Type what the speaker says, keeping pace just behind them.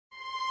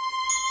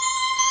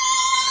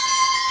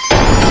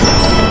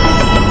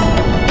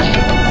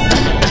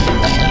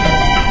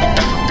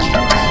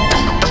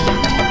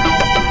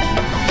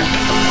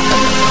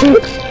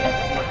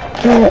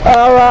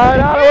All right,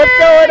 what's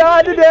going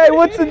on today?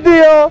 What's the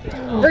deal?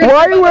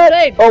 Why are you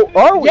at? Oh,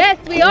 are we? Yes,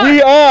 we are. We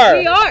are.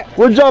 We are.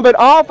 We're jumping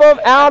off of,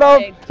 out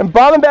of, and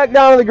bobbing back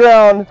down to the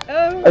ground.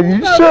 Are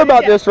you sure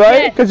about this,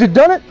 right? Because you've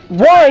done it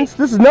once.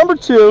 This is number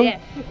 2.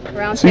 Yes.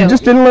 Round so 2. you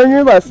just didn't learn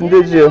your lesson,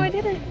 did you? No, I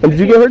didn't. And did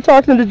you get her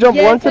talking to jump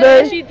 1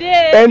 today? Yes, she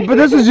did. But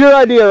this is your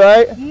idea,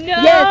 right? No.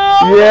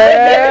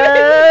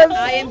 Yes.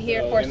 I am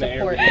here for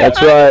support.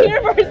 That's right. I'm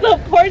here for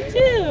support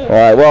too. All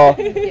right. Well,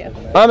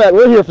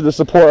 we're here for the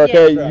support.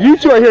 Okay. Yes. You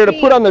two are here to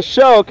put on the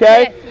show.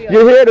 Okay. Yes, we are.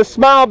 You're here to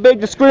smile big,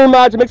 to scream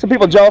out, to make some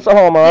people jealous at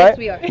home. All right. Yes,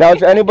 we are. Now,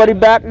 is there anybody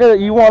back there that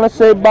you want to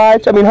say bye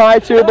to? I mean, hi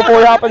to before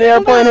we hop in the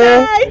airplane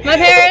here? My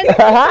parents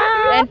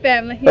and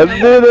family.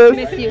 Let's do this.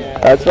 Miss you.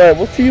 That's right.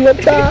 We'll see you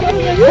at time.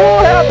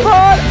 Oh, have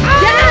fun.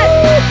 Yes.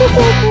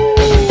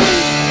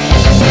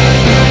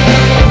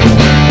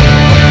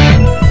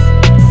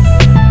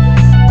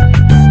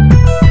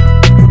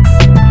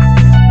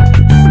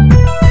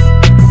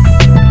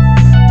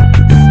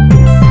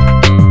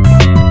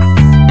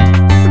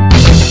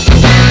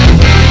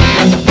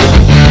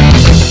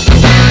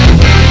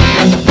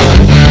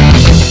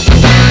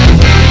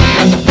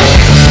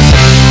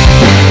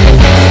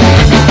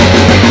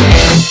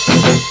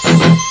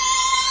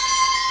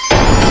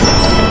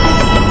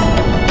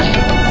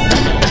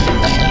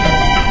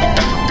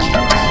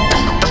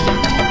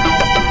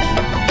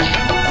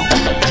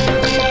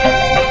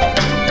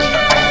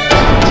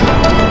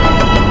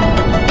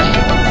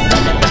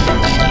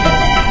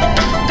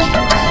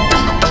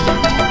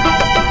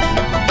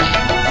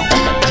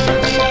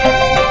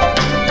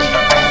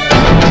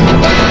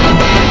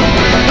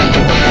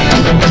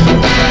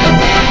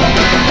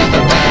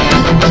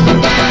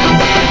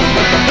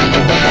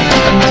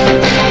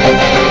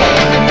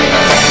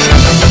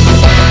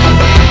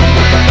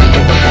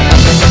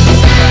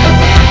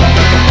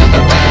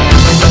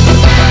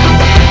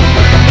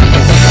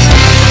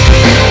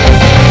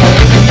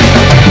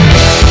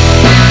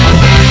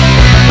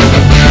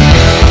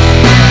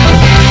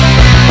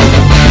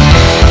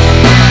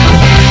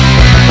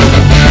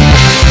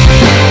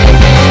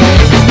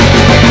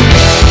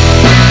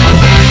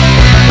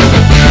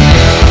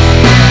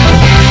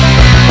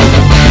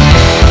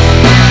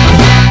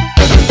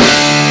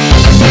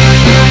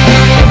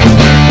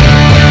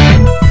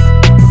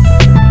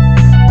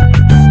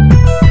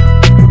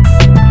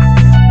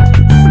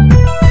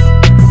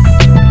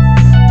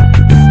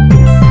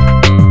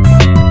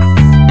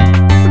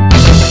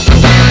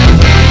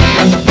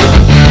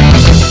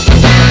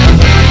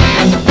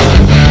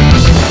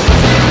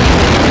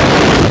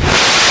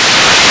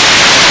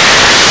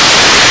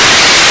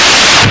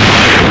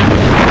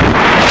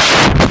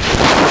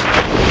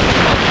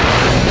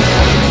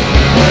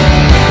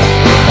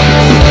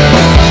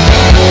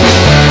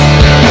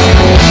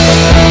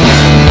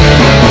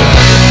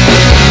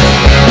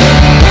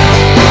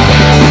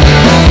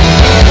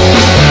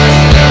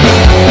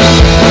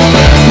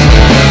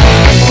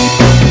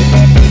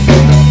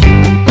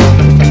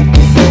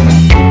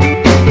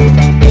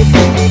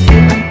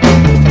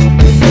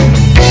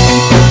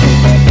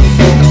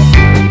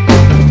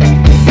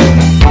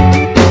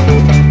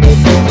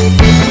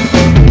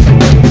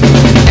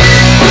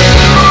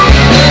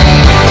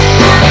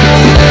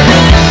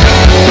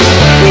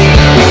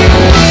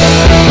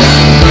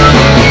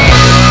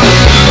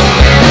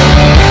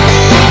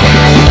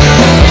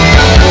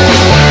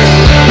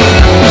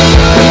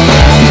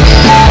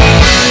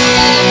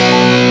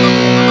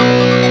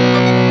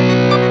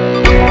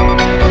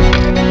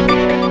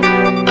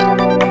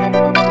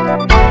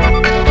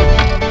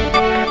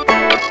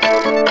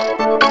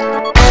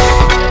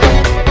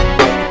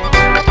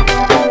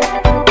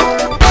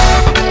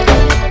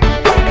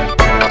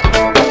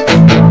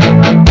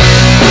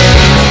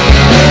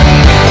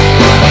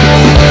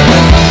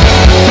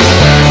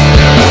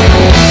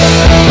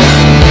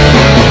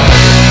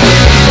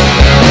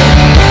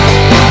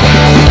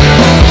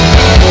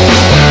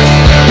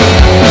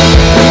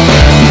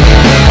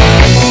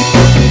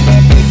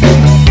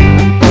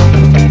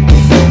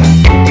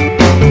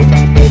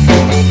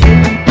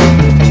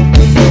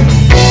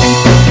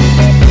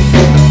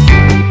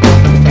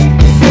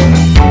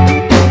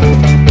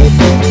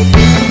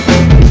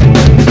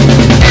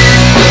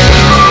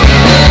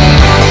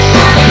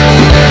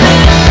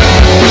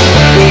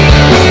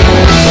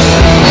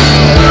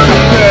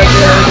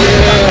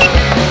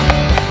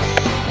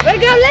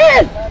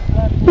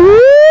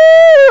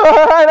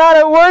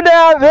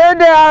 They're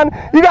down.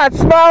 You got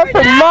smiles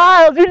for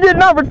miles. You did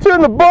number 2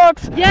 in the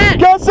books. Yeah.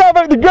 Go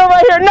celebrate the girl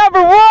right here,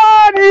 number 1.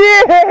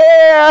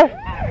 Yeah.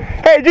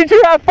 Hey, did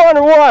you have fun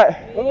or what?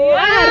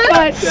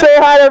 Yeah. Say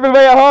hi to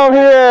everybody at home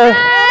here.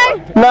 Hi.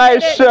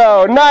 Nice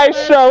show.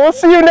 Nice show. We'll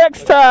see you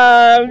next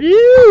time.